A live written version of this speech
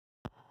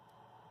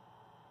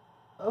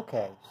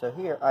Okay, so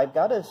here I've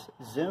got us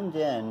zoomed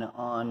in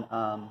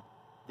on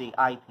the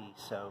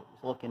eyepiece. So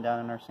looking down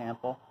in our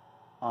sample,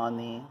 on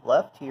the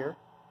left here,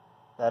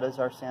 that is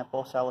our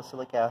sample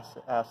salicylic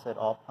acid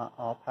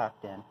all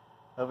packed in.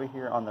 Over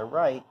here on the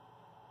right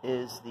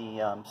is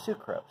the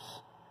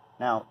sucrose.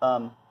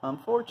 Now,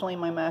 unfortunately,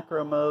 my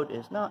macro mode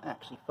is not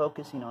actually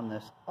focusing on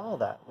this all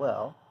that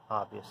well,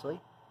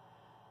 obviously.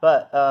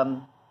 But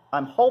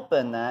I'm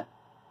hoping that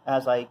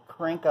as I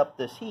crank up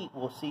this heat,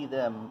 we'll see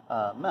them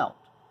melt.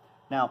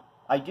 Now,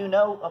 I do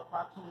know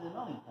approximately the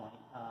melting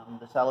point.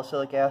 The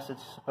salicylic acid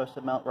is supposed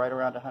to melt right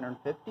around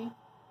 150.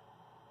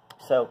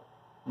 So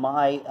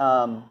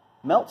my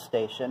melt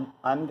station,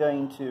 I'm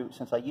going to,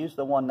 since I use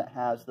the one that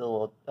has the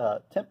little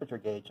temperature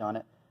gauge on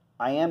it,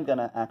 I am going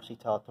to actually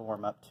tell it to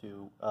warm up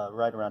to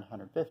right around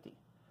 150.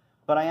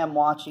 But I am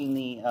watching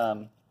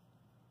the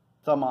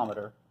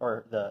thermometer,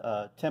 or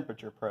the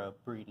temperature probe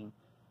reading.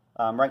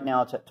 Right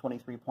now it's at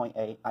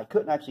 23.8. I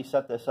couldn't actually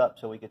set this up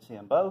so we could see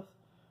them both.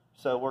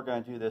 So we're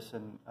going to do this,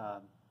 and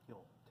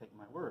you'll take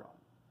my word on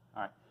it.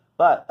 All right.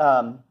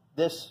 But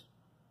this is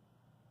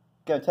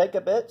going to take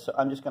a bit, so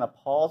I'm just going to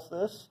pause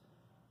this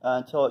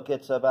until it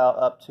gets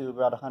up to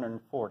about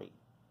 140.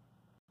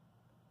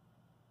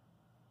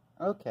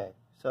 Okay,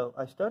 so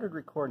I started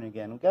recording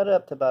again. We got it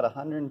up to about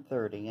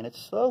 130, and it's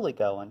slowly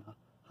going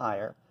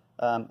higher.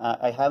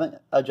 I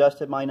haven't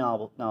adjusted my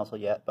nozzle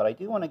yet, but I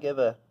do want to give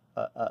the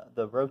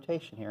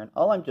rotation here. And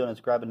all I'm doing is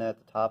grabbing it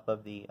at the top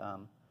of the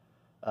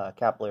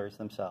capillaries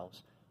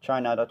themselves. Try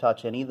not to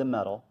touch any of the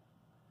metal.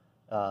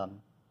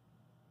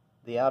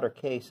 The outer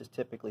case is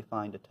typically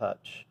fine to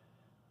touch,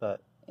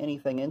 but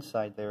anything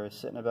inside there is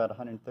sitting about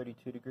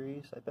 132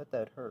 degrees. I bet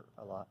that hurt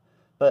a lot.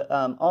 But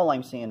all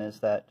I'm seeing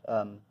is that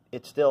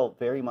it's still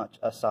very much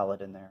a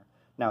solid in there.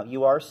 Now,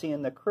 you are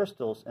seeing the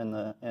crystals in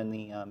the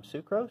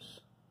sucrose.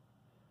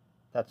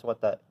 That's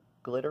what that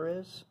glitter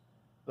is.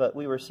 But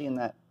we were seeing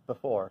that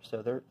before,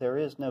 so there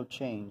is no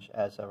change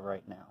as of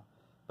right now.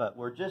 But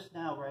we're just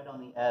now right on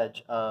the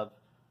edge of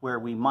where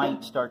we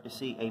might start to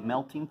see a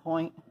melting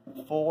point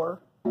for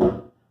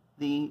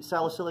the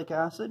salicylic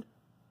acid.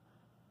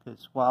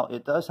 Because while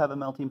it does have a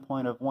melting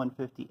point of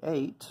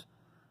 158,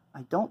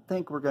 I don't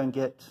think we're going to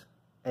get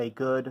a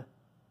good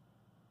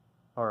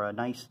or a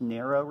nice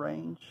narrow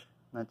range.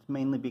 That's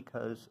mainly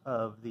because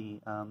of the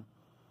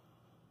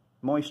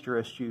moisture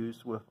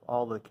issues with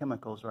all the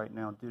chemicals right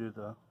now due to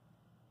the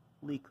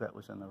leak that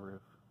was in the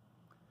roof.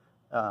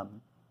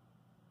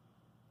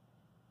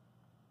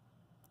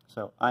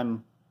 So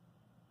I'm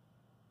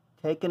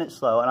taking it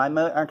slow, and I'm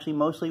actually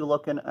mostly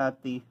looking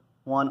at the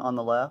one on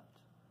the left.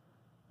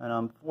 And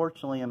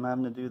unfortunately, I'm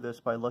having to do this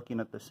by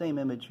looking at the same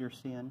image you're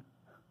seeing,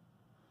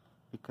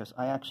 because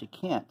I actually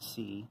can't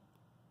see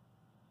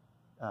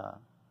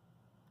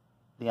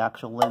the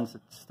actual lens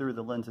that's through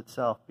the lens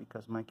itself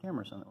because my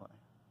camera's in the way.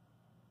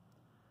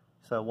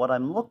 So what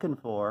I'm looking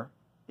for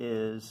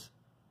is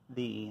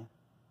the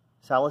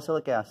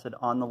salicylic acid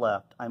on the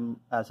left.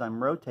 As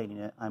I'm rotating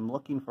it, I'm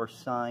looking for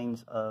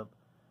signs of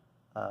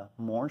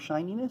more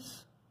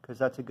shininess, because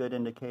that's a good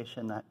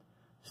indication that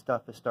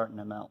stuff is starting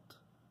to melt.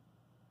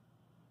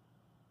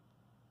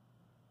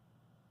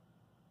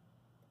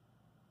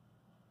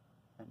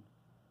 And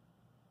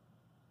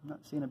I'm not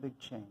seeing a big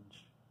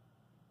change.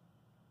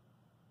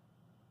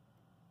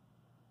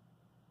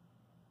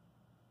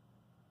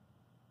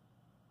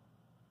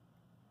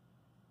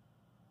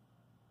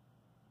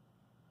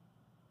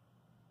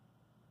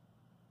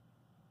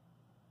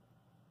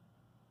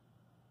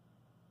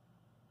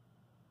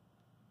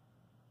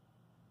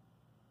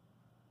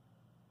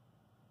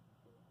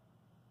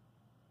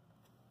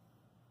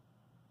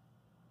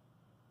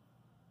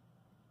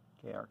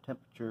 Okay, our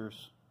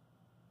temperature's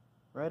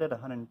right at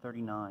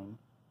 139.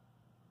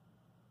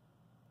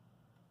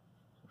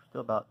 So we're still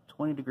about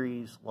 20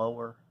 degrees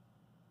lower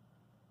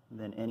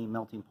than any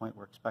melting point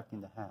we're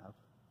expecting to have.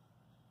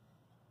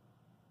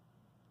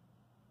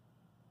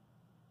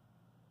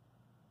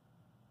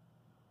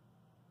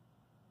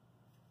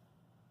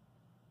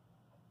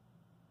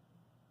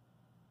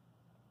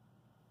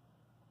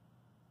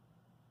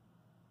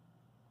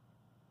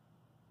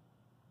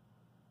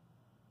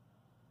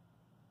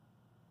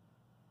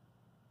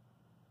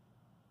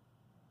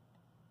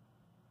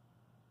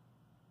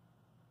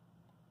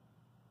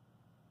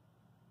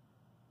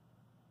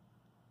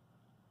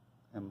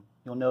 And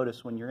you'll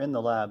notice when you're in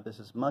the lab, this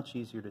is much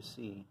easier to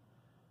see,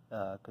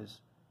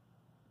 because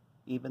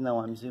even though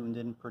I'm zoomed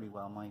in pretty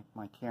well,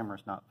 my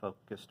camera's not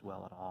focused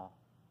well at all.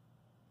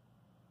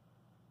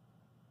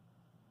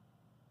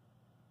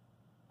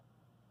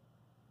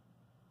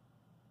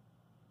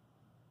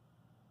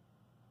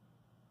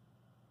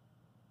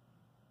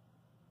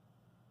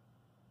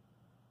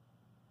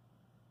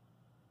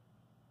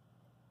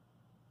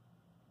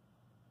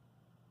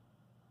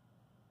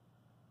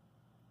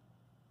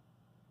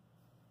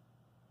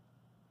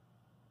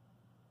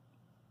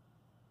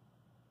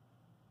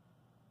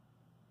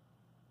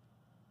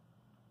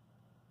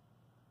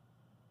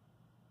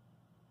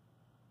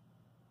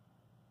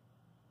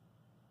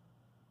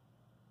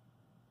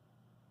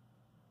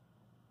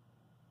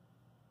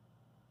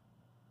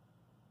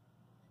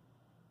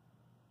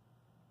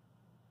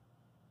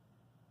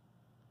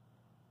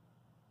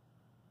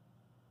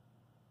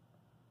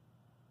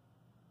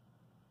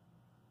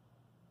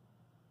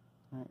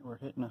 Alright, we're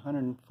hitting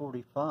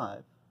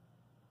 145.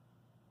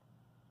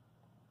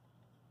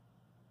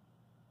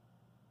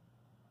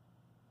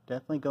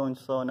 Definitely going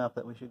slow enough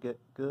that we should get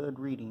good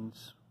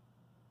readings.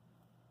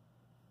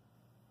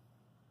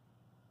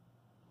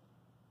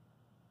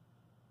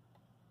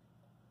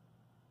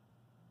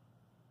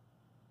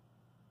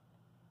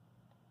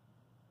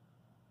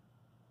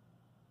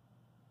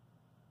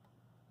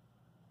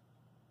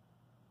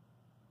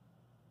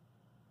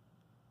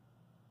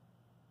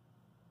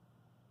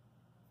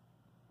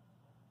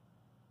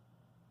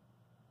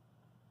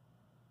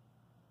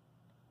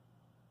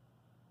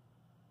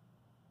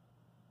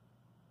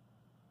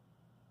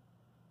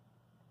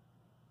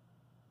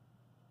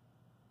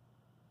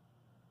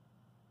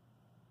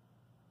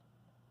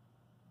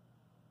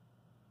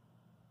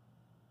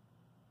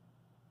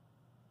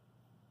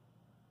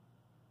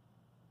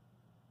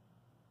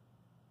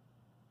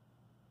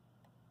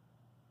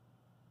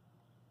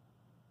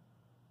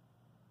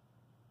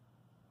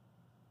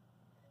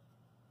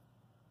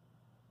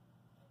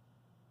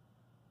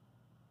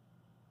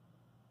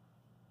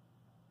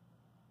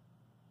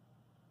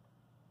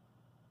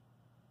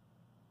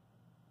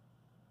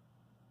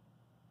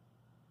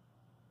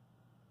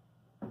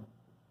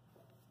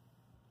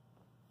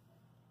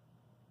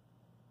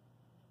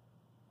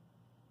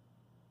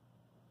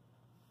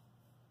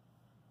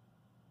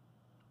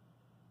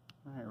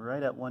 Alright,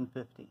 right at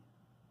 150.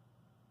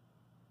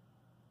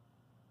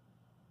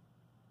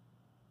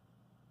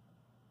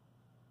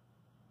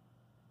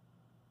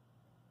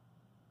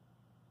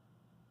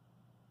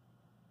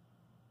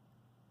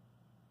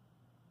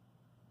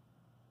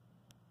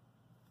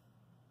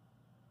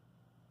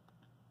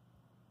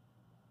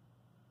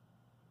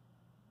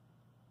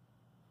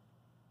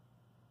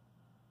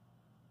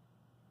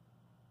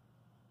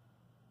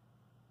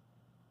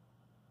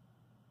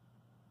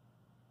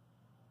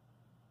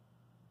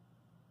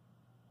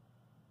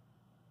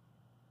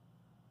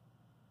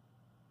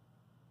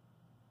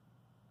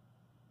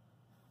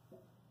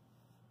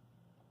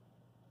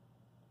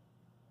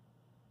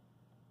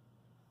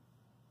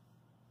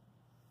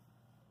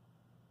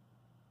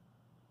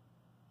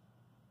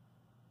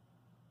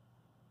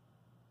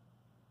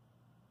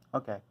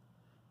 Okay,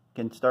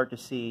 can start to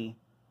see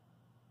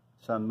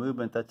some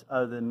movement that's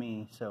other than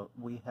me. So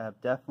we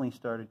have definitely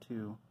started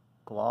to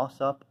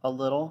gloss up a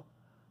little.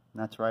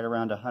 And that's right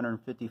around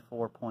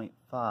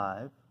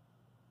 154.5. And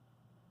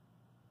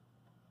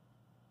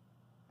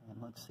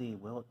let's see,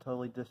 will it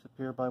totally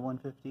disappear by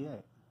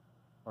 158?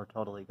 Or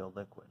totally go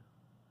liquid?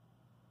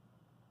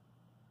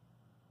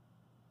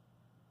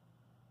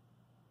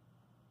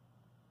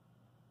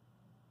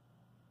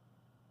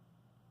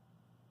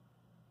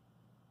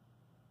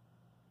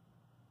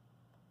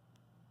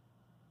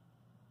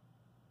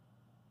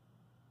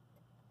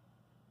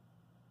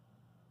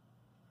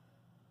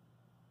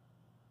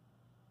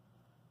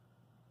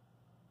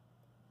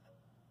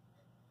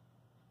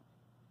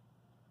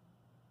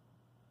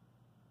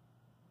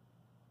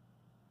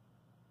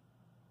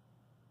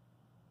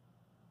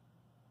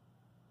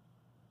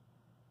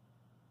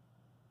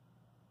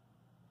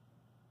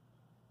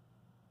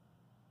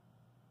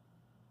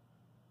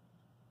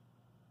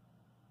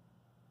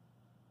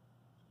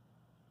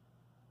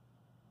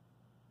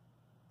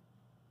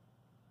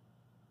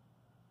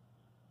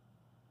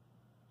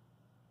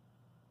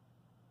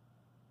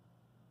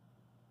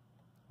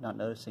 Not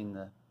noticing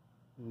the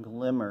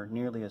glimmer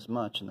nearly as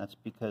much, and that's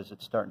because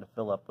it's starting to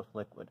fill up with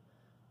liquid.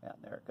 And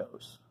there it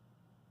goes.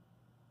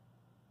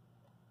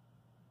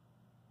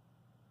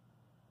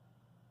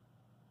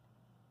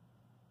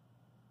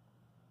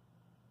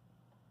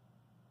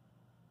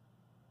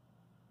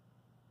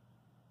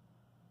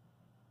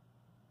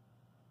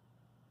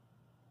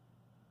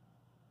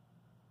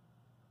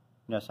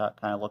 Notice how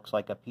it kind of looks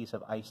like a piece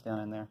of ice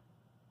down in there?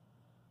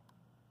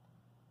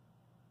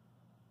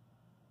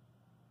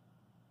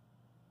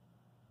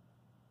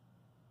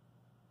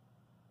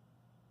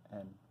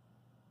 And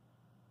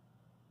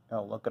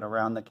looking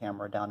around the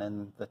camera down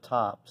in the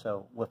top,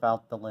 so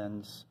without the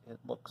lens, it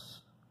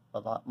looks a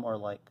lot more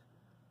like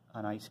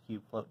an ice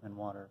cube floating in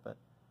water, but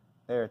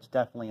there it's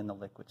definitely in the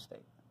liquid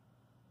state.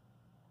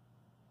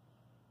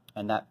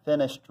 And that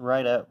finished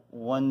right at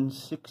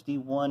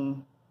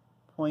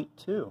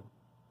 161.2.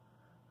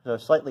 So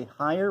slightly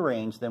higher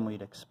range than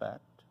we'd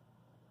expect,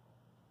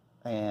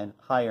 and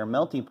higher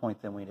melting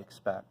point than we'd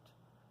expect,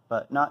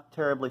 but not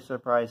terribly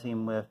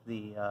surprising with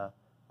the,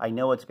 I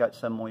know it's got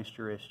some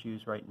moisture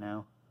issues right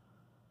now.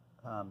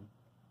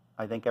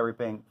 I think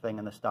everything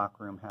in the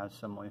stockroom has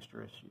some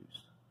moisture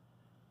issues.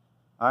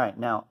 All right,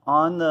 now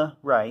on the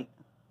right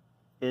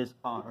is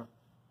our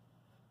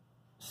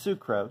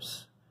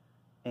sucrose,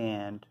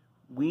 and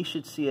we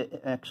should see it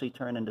actually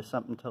turn into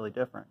something totally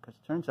different, because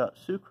it turns out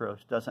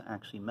sucrose doesn't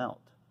actually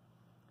melt.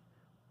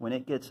 When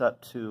it gets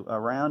up to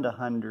around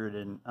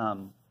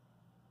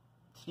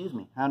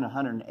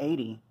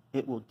 180,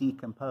 it will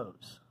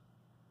decompose.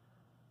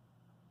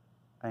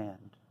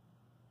 And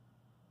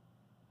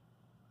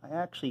I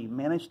actually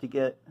managed to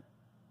get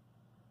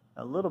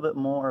a little bit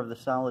more of the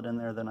solid in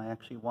there than I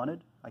actually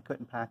wanted. I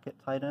couldn't pack it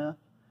tight enough,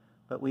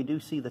 but we do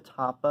see the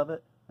top of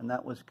it, and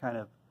that was kind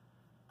of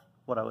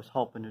what I was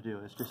hoping to do,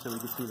 is just so we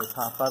could see the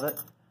top of it,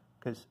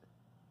 because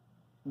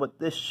what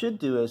this should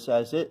do is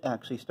as it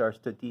actually starts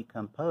to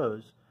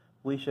decompose,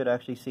 we should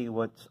actually see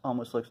what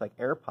almost looks like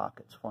air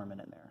pockets forming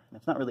in there. And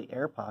it's not really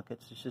air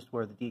pockets, it's just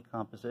where the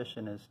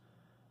decomposition is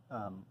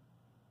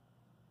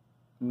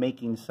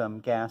making some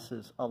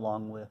gases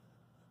along with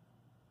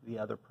the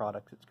other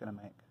products it's going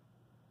to make.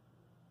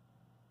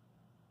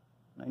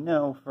 And I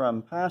know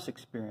from past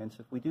experience,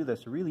 if we do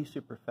this really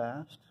super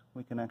fast,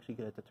 we can actually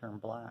get it to turn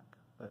black,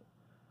 but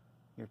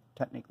you're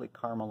technically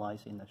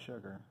caramelizing the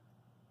sugar.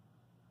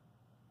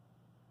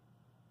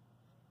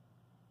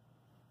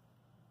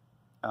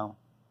 Oh,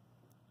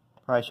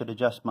 probably should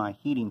adjust my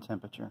heating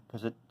temperature,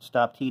 because it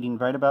stopped heating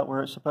right about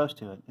where it's supposed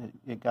to.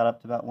 It got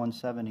up to about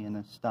 170 and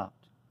then stopped.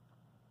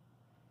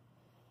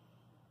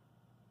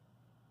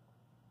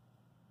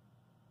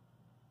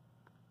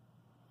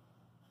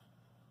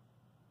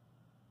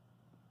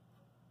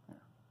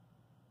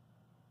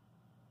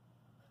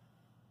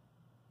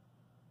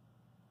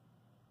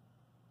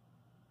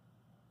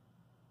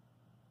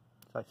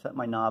 So I set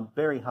my knob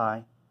very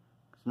high,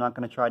 because I'm not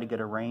going to try to get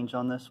a range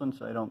on this one,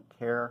 so I don't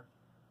care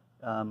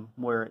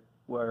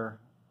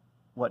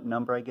what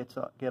number I get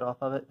off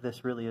of it.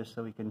 This really is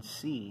so we can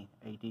see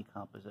a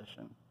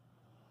decomposition.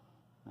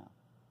 Now,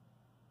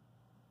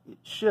 it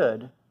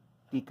should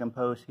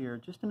decompose here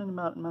just in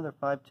about another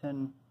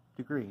 5-10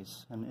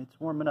 degrees, and it's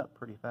warming up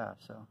pretty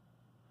fast. So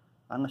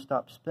I'm going to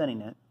stop spinning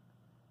it,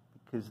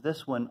 because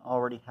this one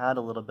already had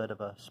a little bit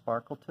of a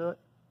sparkle to it.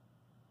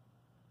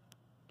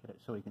 Get it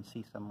so we can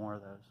see some more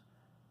of those.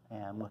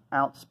 And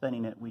without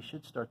spinning it, we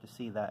should start to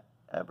see that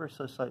ever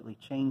so slightly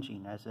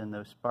changing, as in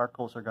those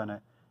sparkles are going to,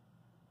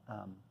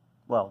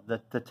 well,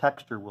 the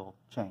texture will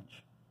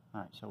change. All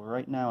right, so we're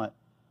right now at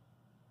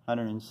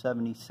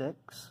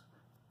 176,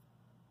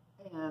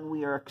 and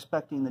we are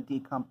expecting the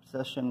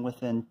decomposition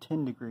within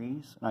 10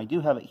 degrees. And I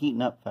do have it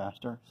heating up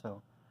faster,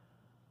 so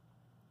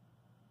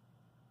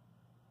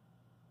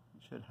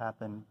it should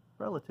happen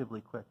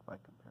relatively quick by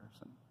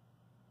comparison.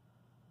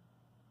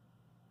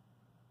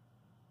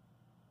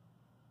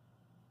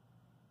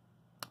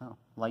 Oh,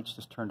 lights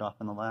just turned off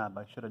in the lab.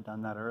 I should have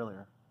done that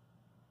earlier.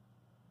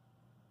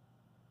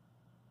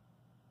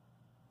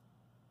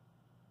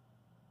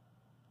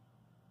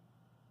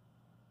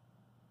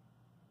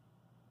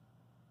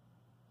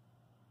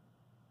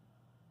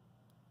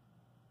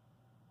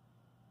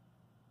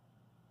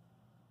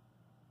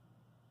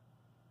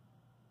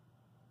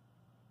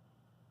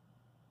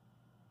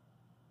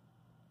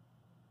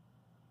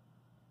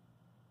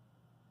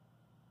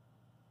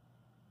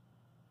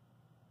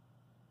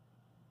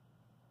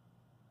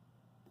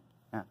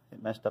 Yeah,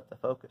 it messed up the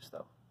focus,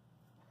 though.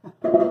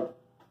 Come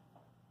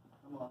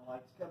on,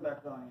 lights, come back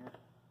on here.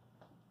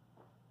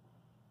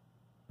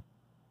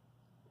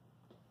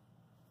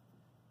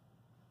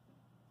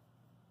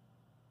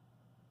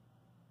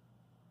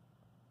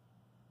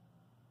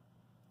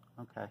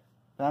 Okay,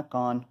 back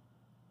on.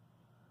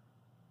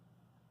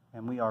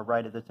 And we are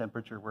right at the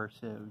temperature where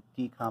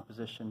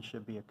decomposition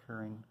should be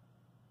occurring.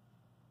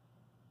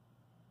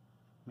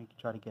 Let me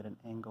try to get an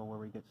angle where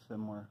we get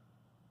some more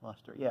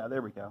luster. Yeah,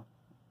 there we go.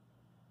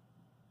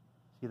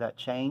 See that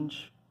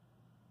change?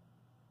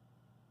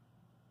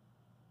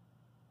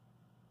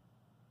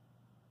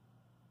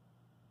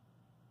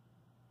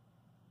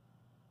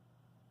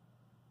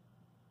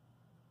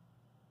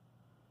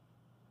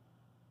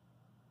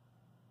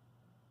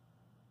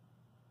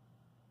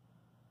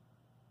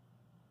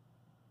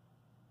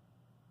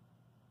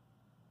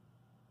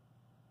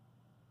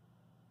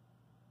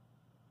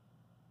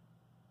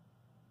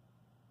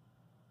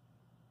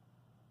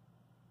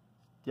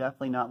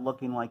 Definitely not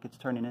looking like it's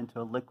turning into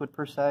a liquid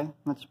per se.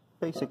 That's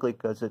basically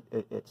because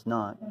it's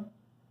not. I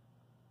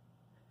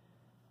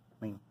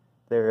mean,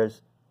 there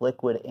is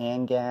liquid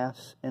and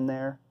gas in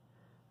there,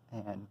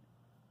 and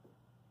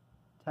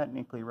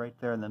technically right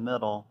there in the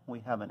middle we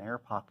have an air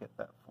pocket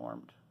that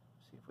formed.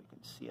 See if we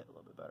can see it a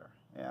little bit better.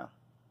 Yeah.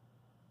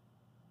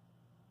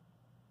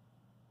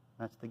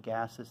 That's the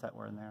gases that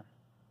were in there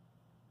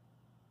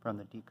from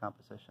the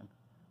decomposition.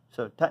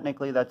 So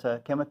technically that's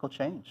a chemical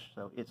change.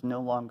 So it's no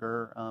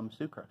longer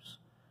sucrose.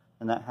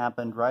 And that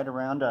happened right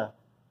around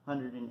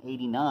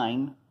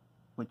 189,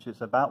 which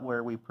is about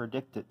where we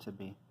predict it to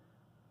be.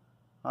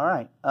 All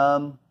right.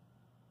 And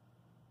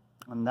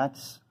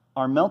that's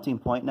our melting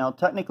point. Now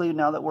technically,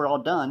 now that we're all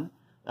done,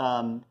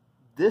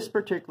 this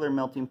particular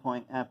melting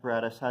point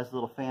apparatus has a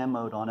little fan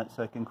mode on it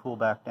so it can cool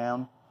back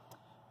down.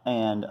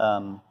 And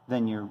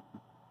then you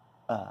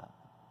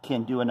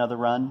can do another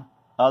run.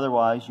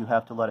 Otherwise, you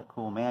have to let it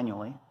cool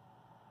manually.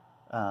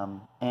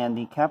 And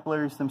the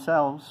capillaries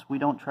themselves, we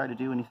don't try to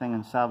do anything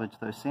and salvage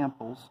those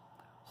samples,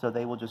 so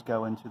they will just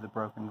go into the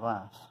broken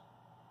glass.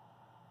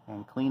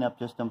 And cleanup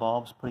just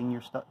involves putting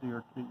your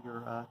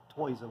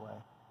toys away.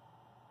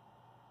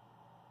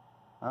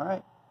 All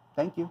right,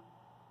 thank you.